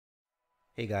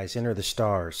Hey guys, enter the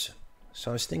stars.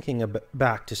 So I was thinking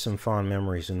back to some fond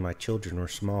memories when my children were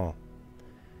small,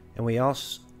 and we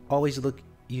always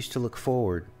used to look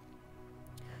forward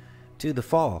to the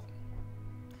fall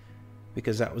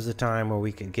because that was the time where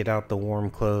we could get out the warm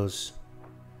clothes,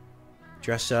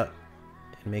 dress up,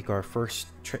 and make our first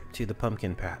trip to the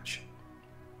pumpkin patch,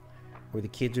 where the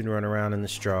kids would run around in the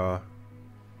straw.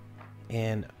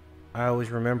 And I always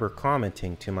remember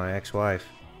commenting to my ex-wife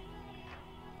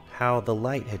how the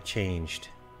light had changed,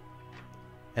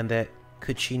 and that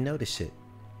could she notice it,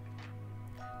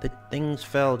 that things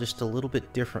fell just a little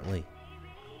bit differently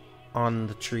on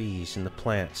the trees and the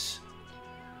plants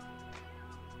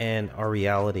and our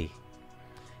reality,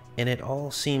 and it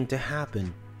all seemed to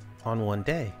happen on one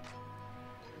day.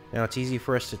 Now it's easy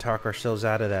for us to talk ourselves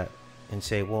out of that and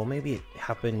say, well, maybe it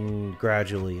happened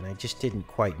gradually and I just didn't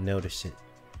quite notice it.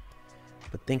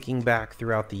 But thinking back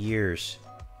throughout the years,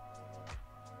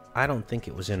 I don't think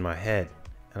it was in my head,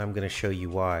 and I'm going to show you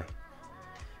why.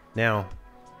 Now,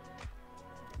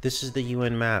 this is the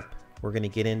UN map. We're going to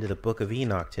get into the book of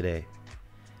Enoch today,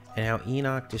 and how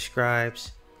Enoch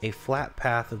describes a flat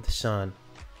path of the sun.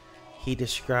 He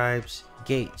describes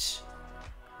gates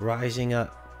rising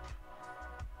up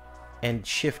and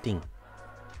shifting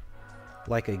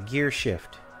like a gear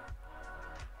shift.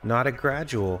 Not a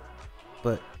gradual,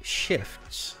 but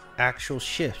shifts, actual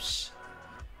shifts.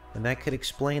 And that could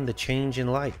explain the change in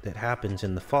light that happens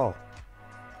in the fall.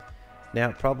 Now,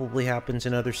 it probably happens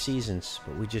in other seasons,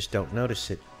 but we just don't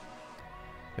notice it.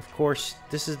 Of course,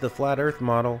 this is the flat earth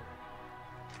model,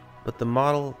 but the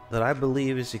model that I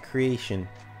believe is a creation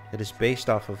that is based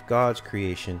off of God's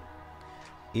creation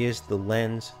is the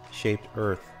lens-shaped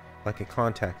earth, like a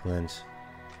contact lens.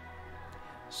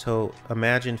 So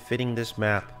imagine fitting this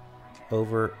map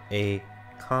over a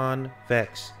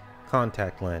convex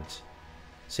contact lens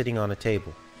sitting on a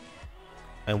table,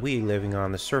 and we living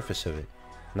on the surface of it,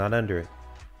 not under it.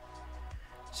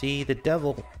 See, the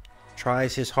devil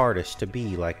tries his hardest to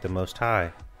be like the Most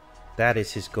High. That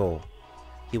is his goal.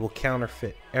 He will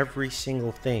counterfeit every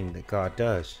single thing that God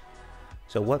does.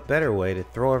 So what better way to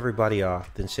throw everybody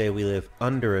off than say we live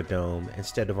under a dome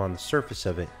instead of on the surface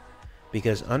of it?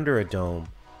 Because under a dome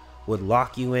would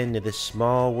lock you into this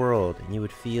small world, and you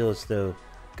would feel as though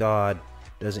God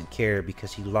doesn't care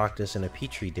because he locked us in a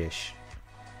petri dish,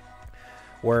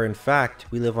 where in fact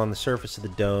we live on the surface of the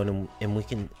dome, and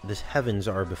the heavens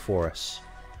are before us,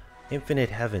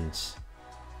 infinite heavens.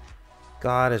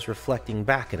 God is reflecting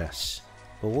back at us,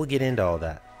 but we'll get into all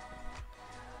that.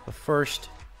 But first,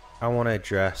 I want to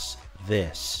address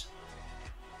this.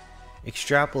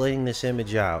 Extrapolating this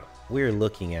image out, we're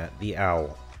looking at the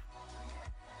owl.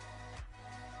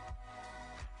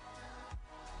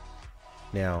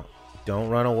 Now, don't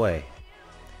run away,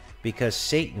 because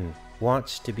Satan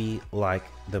wants to be like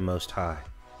the Most High.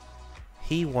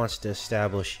 He wants to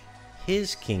establish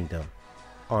his kingdom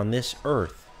on this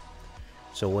earth.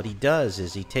 So what he does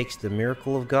is he takes the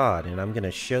miracle of God, and I'm going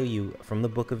to show you from the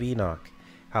book of Enoch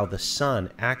how the sun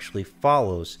actually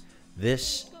follows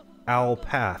this owl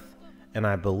path, and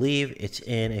I believe it's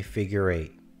in a figure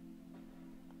 8.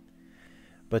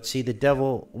 But see, the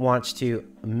devil wants to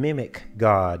mimic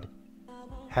God,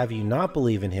 have you not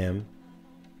believe in him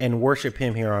and worship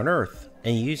him here on earth,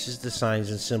 and he uses the signs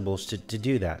and symbols to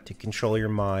do that, to control your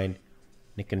mind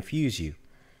and to confuse you.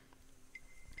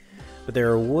 But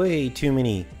there are way too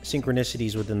many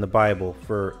synchronicities within the Bible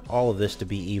for all of this to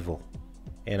be evil,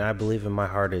 and I believe in my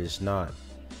heart it is not.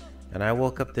 And I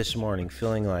woke up this morning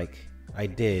feeling like I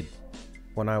did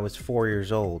when I was 4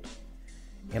 years old,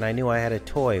 and I knew I had a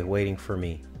toy waiting for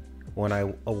me when I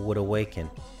would awaken.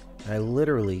 I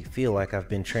literally feel like I've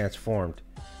been transformed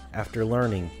after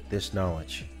learning this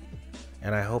knowledge,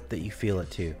 and I hope that you feel it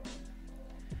too.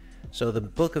 So the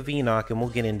book of Enoch, and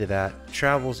we'll get into that,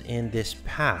 travels in this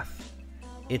path.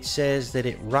 It says that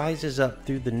it rises up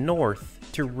through the north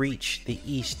to reach the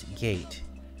east gate.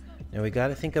 Now we got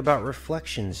to think about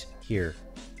reflections here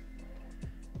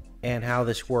and how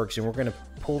this works, and we're going to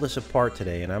pull this apart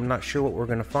today, and I'm not sure what we're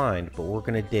going to find, but we're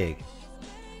going to dig.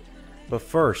 But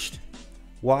first,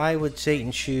 why would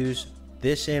Satan choose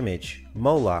this image,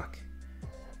 Moloch?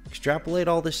 Extrapolate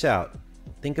all this out.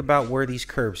 Think about where these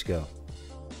curves go.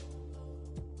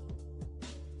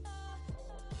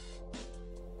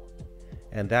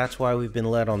 And that's why we've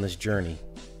been led on this journey.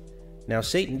 Now,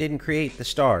 Satan didn't create the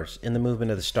stars and the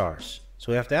movement of the stars.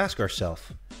 So we have to ask ourselves,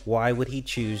 why would he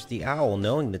choose the owl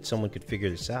knowing that someone could figure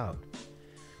this out?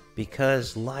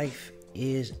 Because life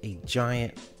is a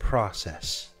giant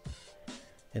process.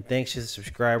 And thanks to the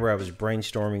subscriber I was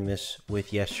brainstorming this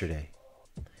with yesterday.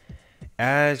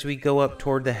 As we go up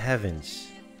toward the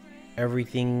heavens,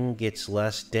 everything gets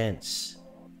less dense.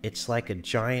 It's like a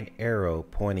giant arrow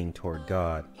pointing toward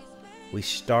God. We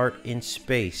start in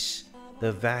space,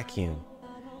 the vacuum,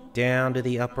 down to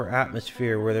the upper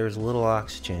atmosphere where there's little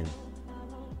oxygen,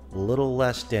 a little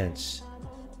less dense.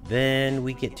 Then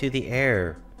we get to the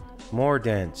air, more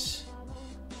dense.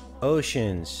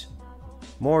 Oceans,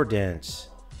 more dense.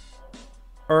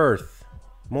 Earth,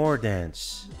 more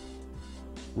dense.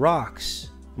 Rocks,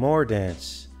 more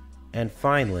dense. And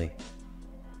finally,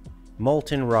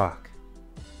 molten rock.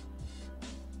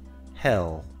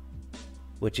 Hell,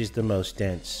 which is the most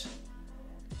dense.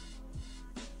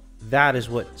 That is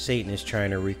what Satan is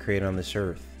trying to recreate on this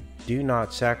earth. Do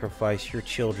not sacrifice your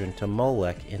children to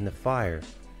Molech in the fire.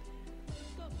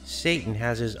 Satan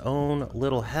has his own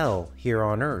little hell here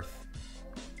on earth,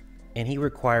 and he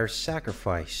requires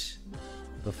sacrifice.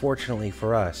 But fortunately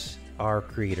for us, our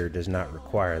Creator does not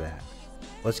require that.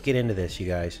 Let's get into this, you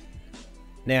guys.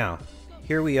 Now,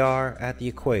 here we are at the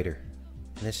equator.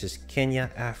 This is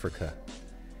Kenya, Africa.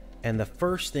 And the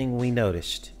first thing we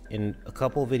noticed in a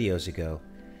couple videos ago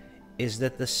is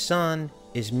that the sun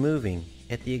is moving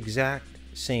at the exact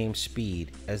same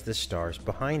speed as the stars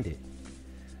behind it.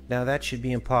 Now that should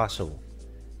be impossible,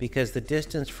 because the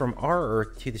distance from our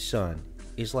Earth to the sun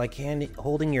is like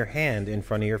holding your hand in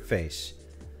front of your face.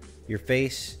 Your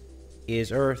face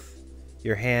is Earth,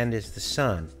 your hand is the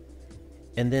sun,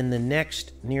 and then the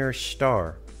next nearest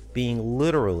star being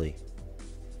literally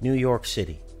New York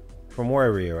City, from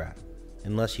wherever you're at,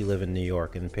 unless you live in New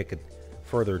York and pick a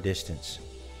further distance.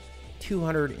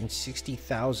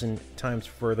 260,000 times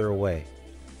further away,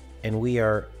 and we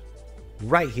are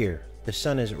right here. The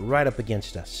sun is right up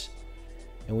against us,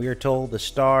 and we are told the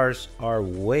stars are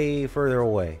way further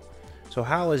away. So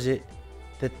how is it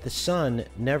that the sun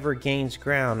never gains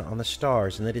ground on the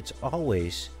stars, and that it's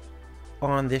always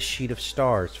on this sheet of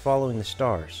stars, following the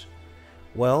stars?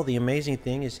 Well, the amazing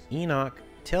thing is Enoch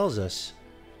tells us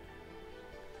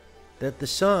that the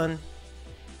sun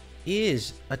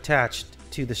is attached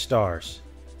to the stars.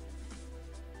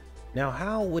 Now,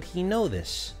 how would he know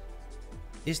this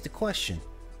is the question.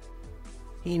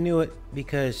 He knew it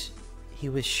because he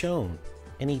was shown,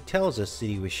 and he tells us that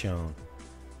he was shown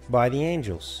by the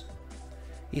angels.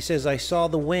 He says, I saw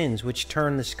the winds which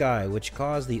turned the sky, which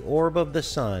caused the orb of the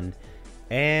sun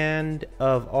and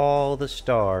of all the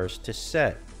stars to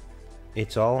set.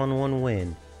 It's all on one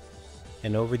wind.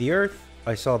 And over the earth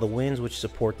I saw the winds which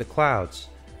support the clouds.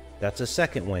 That's a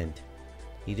second wind.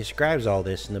 He describes all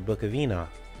this in the book of Enoch.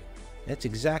 That's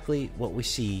exactly what we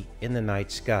see in the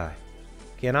night sky.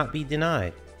 Cannot be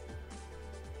denied.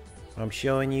 I'm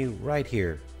showing you right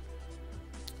here.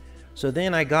 So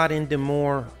then I got into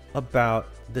more about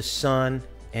the sun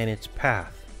and its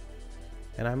path.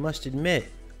 And I must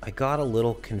admit, I got a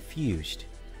little confused,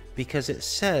 because it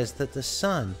says that the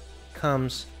sun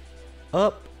comes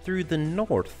up through the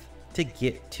north to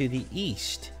get to the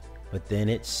east, but then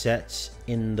it sets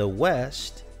in the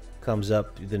west, comes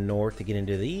up through the north to get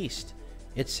into the east.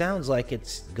 It sounds like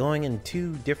it's going in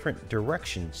two different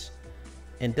directions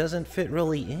and doesn't fit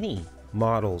really any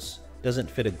models. Doesn't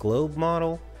fit a globe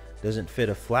model, doesn't fit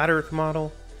a flat earth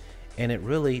model, and it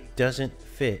really doesn't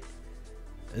fit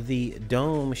the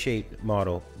dome shaped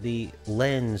model, the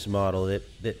lens model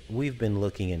that we've been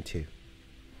looking into.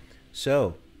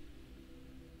 So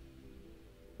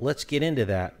let's get into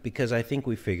that, because I think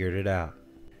we figured it out.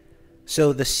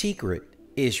 So the secret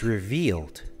is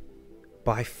revealed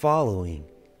by following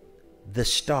the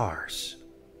stars,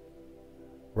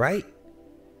 right?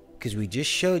 Because we just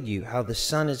showed you how the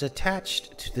sun is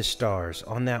attached to the stars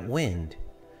on that wind.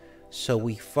 So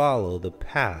we follow the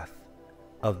path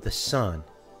of the sun.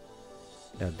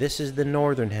 Now this is the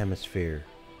northern hemisphere.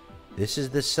 This is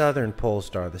the southern pole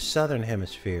star, the southern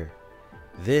hemisphere.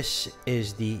 This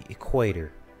is the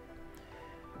equator.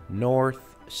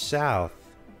 North, south,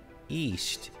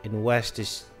 east, and west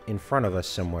is in front of us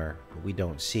somewhere, but we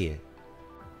don't see it.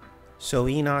 So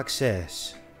Enoch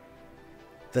says,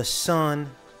 the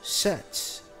sun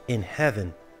sets in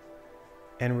heaven,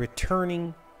 and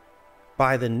returning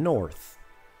by the north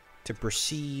to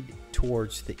proceed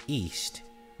towards the east,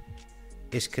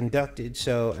 is conducted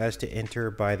so as to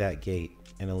enter by that gate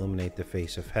and illuminate the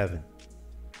face of heaven.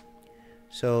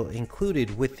 So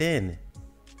included within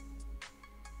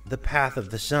the path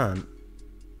of the sun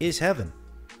is heaven.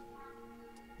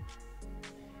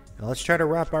 Now let's try to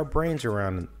wrap our brains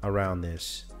around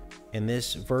this. And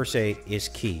this verse 8 is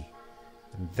key.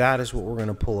 And that is what we're going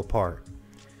to pull apart.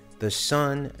 The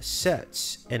sun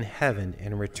sets in heaven,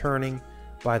 and returning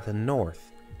by the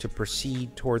north to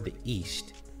proceed toward the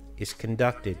east is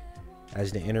conducted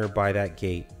as to enter by that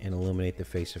gate and illuminate the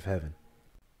face of heaven.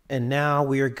 And now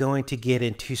we are going to get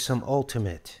into some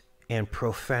ultimate and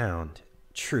profound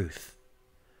truth.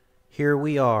 Here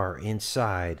we are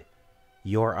inside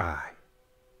your eye.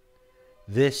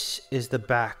 This is the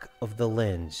back of the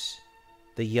lens.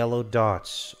 The yellow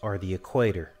dots are the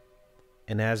equator.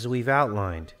 And as we've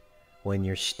outlined, when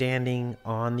you're standing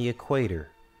on the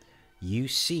equator, you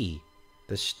see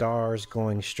the stars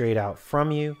going straight out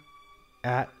from you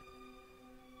at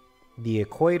the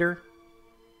equator.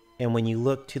 And when you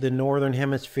look to the northern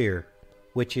hemisphere,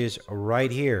 which is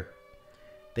right here,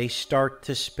 they start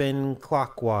to spin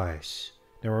clockwise.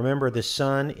 Now remember, the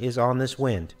sun is on this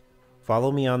wind.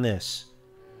 Follow me on this.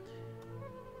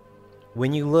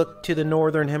 When you look to the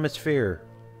northern hemisphere,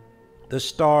 the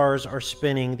stars are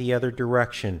spinning the other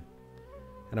direction.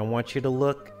 And I want you to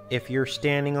look, if you're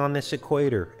standing on this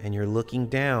equator and you're looking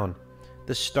down,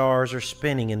 the stars are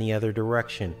spinning in the other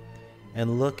direction.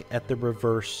 And look at the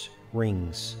reverse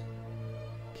rings.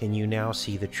 Can you now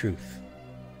see the truth?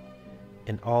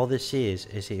 And all this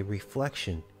is a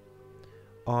reflection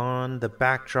on the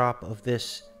backdrop of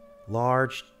this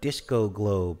large disco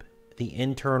globe, the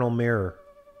internal mirror.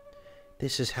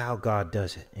 This is how God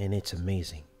does it, and it's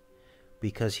amazing,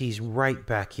 because he's right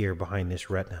back here behind this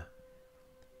retina.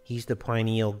 He's the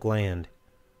pineal gland.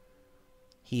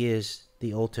 He is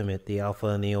the ultimate, the Alpha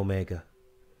and the Omega.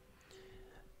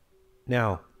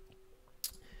 Now,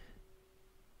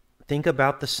 think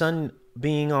about the sun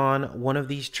being on one of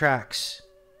these tracks.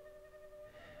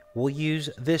 We'll use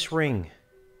this ring.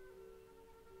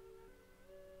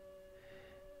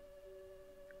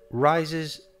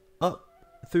 Rises up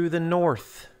through the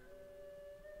north.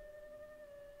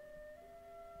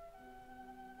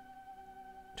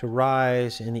 To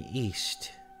rise in the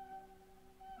east.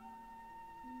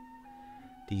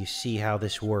 Do you see how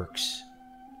this works?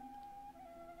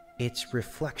 It's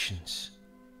reflections,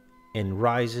 and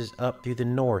rises up through the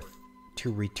north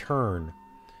to return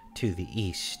to the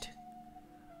east.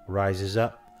 Rises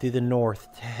up through the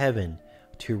north to heaven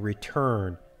to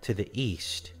return to the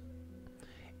east.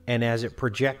 And as it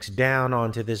projects down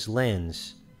onto this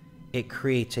lens, it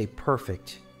creates a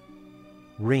perfect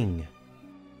ring.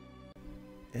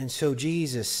 And so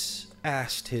Jesus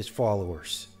asked his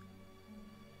followers,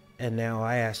 and now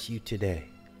I ask you today,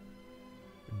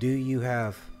 do you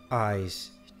have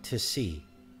eyes to see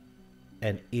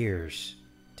and ears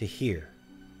to hear?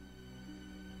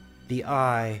 The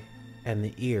eye and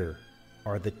the ear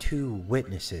are the two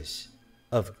witnesses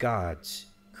of God's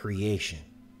creation.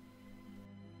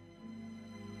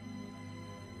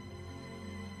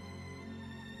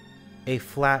 A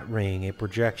flat ring, a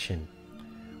projection,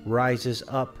 rises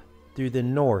up through the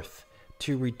north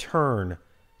to return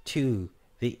to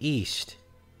the east.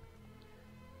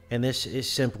 And this is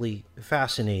simply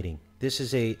fascinating. This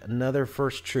is another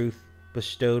first truth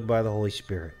bestowed by the Holy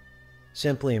Spirit.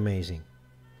 Simply amazing.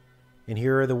 And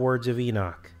here are the words of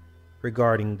Enoch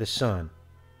regarding the sun.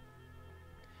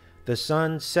 The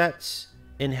sun sets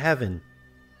in heaven,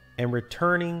 and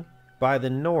returning by the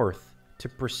north to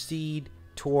proceed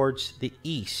towards the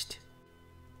east.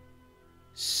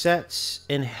 Sets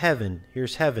in heaven,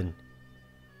 here's heaven,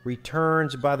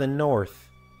 returns by the north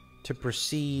to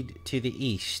proceed to the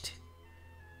east.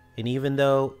 And even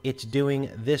though it's doing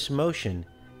this motion,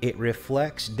 it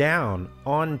reflects down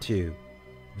onto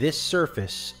this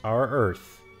surface, our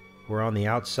earth. We're on the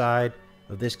outside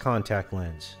of this contact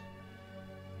lens.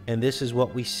 And this is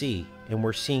what we see, and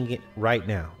we're seeing it right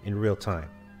now in real time.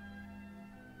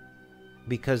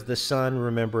 Because the sun,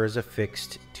 remember, is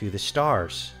affixed to the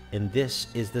stars, and this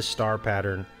is the star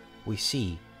pattern we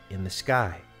see in the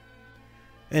sky.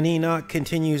 And Enoch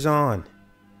continues on.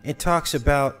 It talks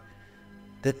about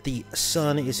that the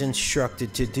sun is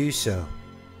instructed to do so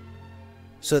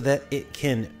that it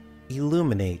can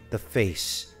illuminate the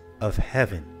face of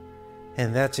heaven.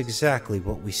 And that's exactly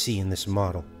what we see in this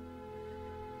model.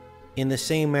 In the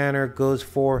same manner goes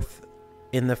forth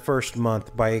in the first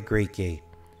month by a great gate.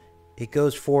 It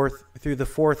goes forth through the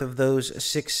fourth of those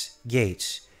 6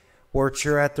 gates, which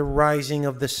are at the rising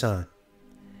of the sun.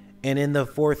 And in the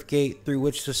fourth gate through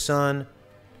which the sun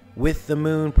with the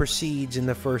moon proceeds in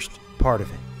the first part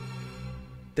of it.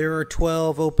 There are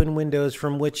 12 open windows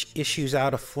from which issues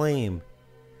out a flame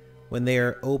when they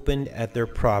are opened at their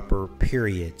proper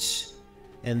periods.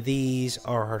 And these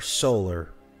are our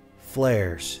solar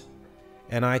flares.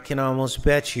 And I can almost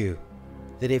bet you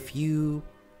that if you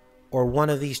or one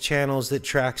of these channels that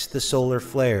tracks the solar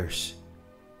flares,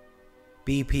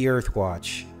 BP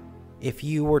Earthwatch, if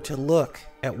you were to look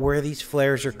at where these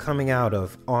flares are coming out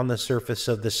of on the surface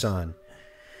of the sun,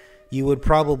 you would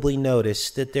probably notice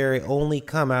that they only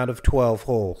come out of 12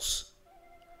 holes.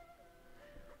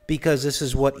 because this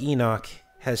is what Enoch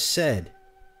has said,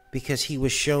 because he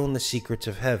was shown the secrets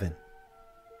of heaven.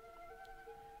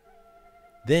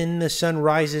 Then the sun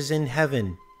rises in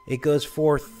heaven. It goes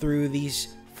forth through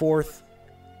these fourth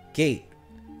gate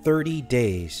 30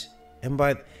 days.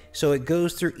 So it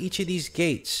goes through each of these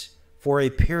gates for a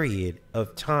period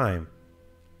of time.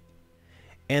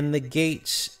 And the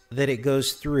gates that it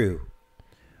goes through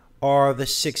are the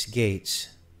 6 gates.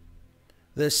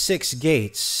 The 6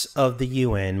 gates of the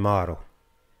UN model.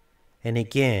 And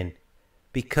again,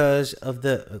 because of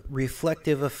the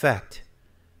reflective effect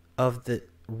of the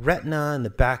retina in the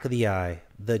back of the eye,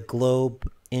 the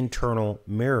globe internal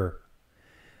mirror,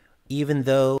 even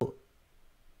though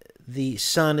the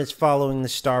sun is following the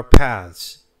star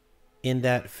paths in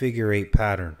that figure 8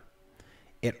 pattern,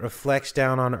 it reflects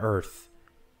down on Earth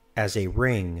as a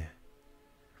ring,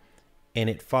 and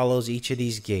it follows each of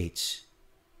these gates.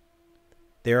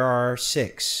 There are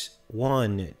 6.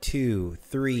 1, 2,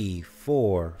 3,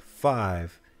 4,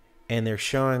 5, and they're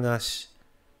showing us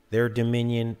their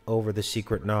dominion over the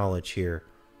secret knowledge here.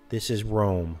 This is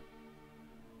Rome.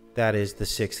 That is the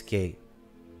 6th gate.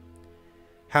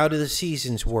 How do the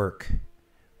seasons work?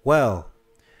 Well,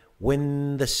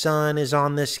 when the sun is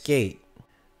on this gate,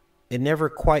 it never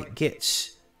quite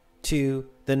gets to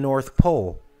the North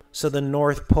Pole, so the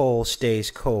North Pole stays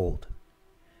cold.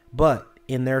 But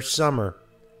in their summer,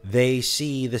 they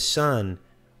see the sun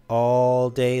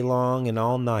all day long and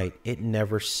all night. It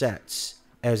never sets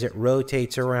as it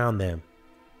rotates around them.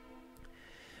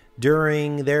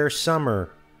 During their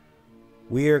summer,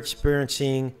 we are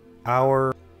experiencing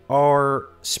our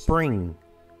spring.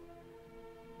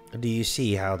 Do you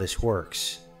see how this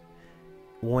works?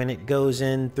 When it goes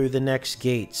in through the next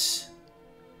gates,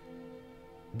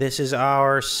 this is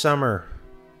our summer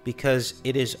because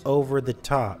it is over the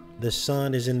top. The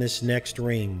sun is in this next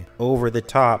ring over the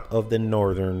top of the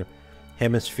northern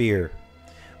hemisphere.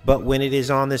 But when it is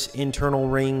on this internal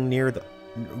ring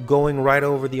going right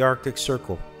over the Arctic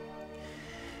Circle,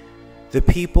 the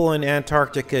people in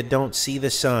Antarctica don't see the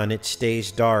sun. It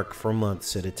stays dark for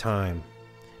months at a time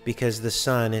because the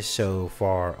sun is so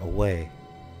far away.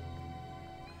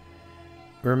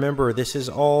 Remember, this is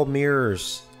all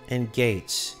mirrors and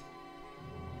gates.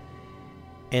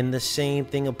 And the same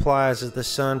thing applies as the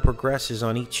sun progresses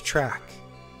on each track.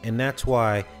 And that's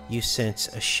why you sense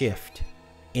a shift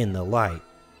in the light.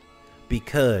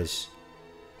 Because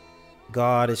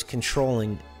God is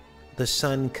controlling the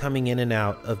sun coming in and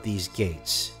out of these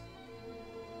gates.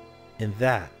 And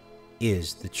that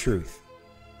is the truth.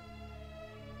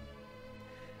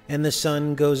 And the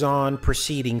sun goes on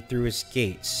proceeding through its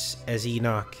gates as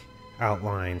Enoch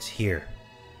outlines here,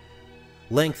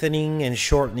 lengthening and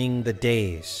shortening the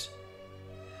days.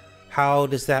 How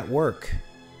does that work?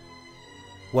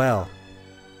 Well,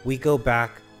 we go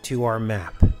back to our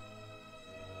map,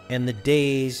 and the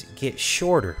days get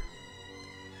shorter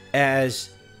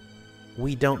as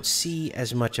we don't see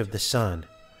as much of the sun.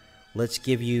 Let's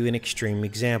give you an extreme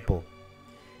example.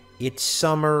 It's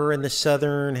summer in the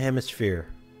southern hemisphere.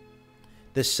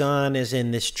 The sun is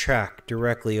in this track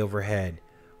directly overhead,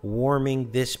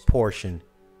 warming this portion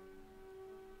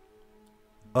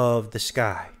of the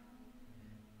sky.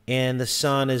 And the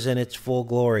sun is in its full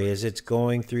glory as it's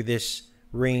going through this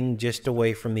ring just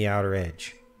away from the outer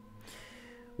edge.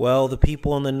 Well, the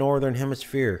people in the northern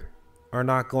hemisphere are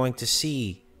not going to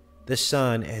see the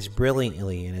sun as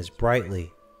brilliantly and as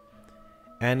brightly.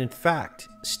 And in fact,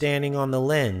 standing on the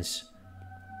lens,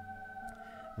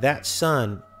 that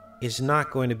sun is not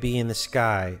going to be in the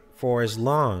sky for as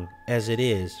long as it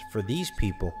is for these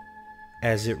people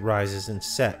as it rises and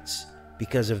sets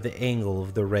because of the angle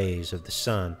of the rays of the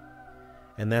sun.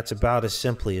 And that's about as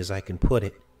simply as I can put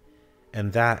it.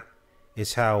 And that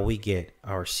is how we get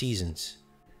our seasons.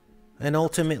 And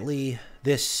ultimately,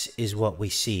 this is what we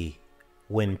see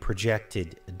when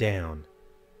projected down.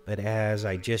 But as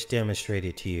I just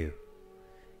demonstrated to you,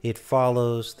 it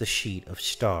follows the sheet of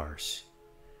stars.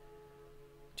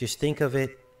 Just think of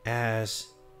it as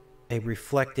a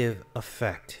reflective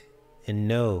effect and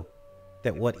know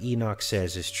that what Enoch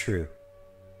says is true,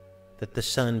 that the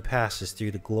sun passes through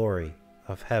the glory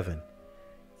of heaven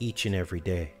each and every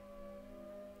day.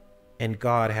 And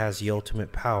God has the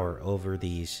ultimate power over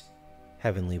these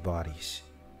heavenly bodies.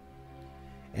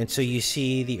 And so you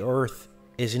see the earth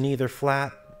is neither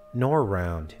flat nor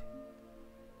round.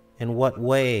 And what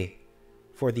way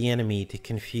for the enemy to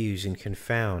confuse and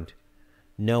confound,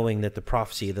 knowing that the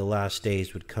prophecy of the last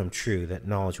days would come true, that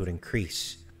knowledge would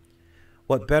increase.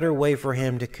 What better way for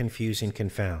him to confuse and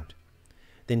confound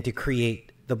than to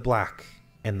create the black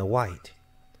and the white,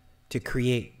 to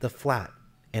create the flat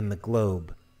and the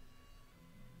globe,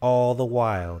 all the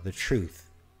while the truth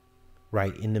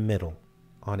right in the middle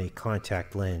on a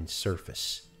contact lens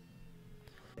surface.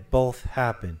 Both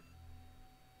happen.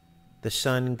 The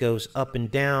sun goes up and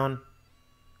down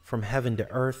from heaven to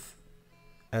earth,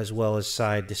 as well as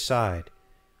side to side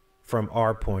from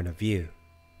our point of view.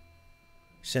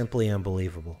 Simply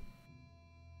unbelievable.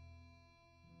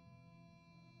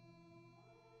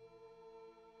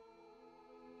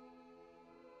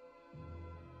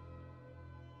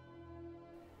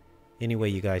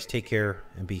 Anyway, you guys, take care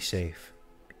and be safe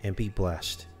and be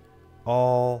blessed.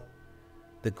 All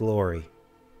the glory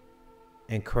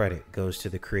and credit goes to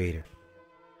the Creator.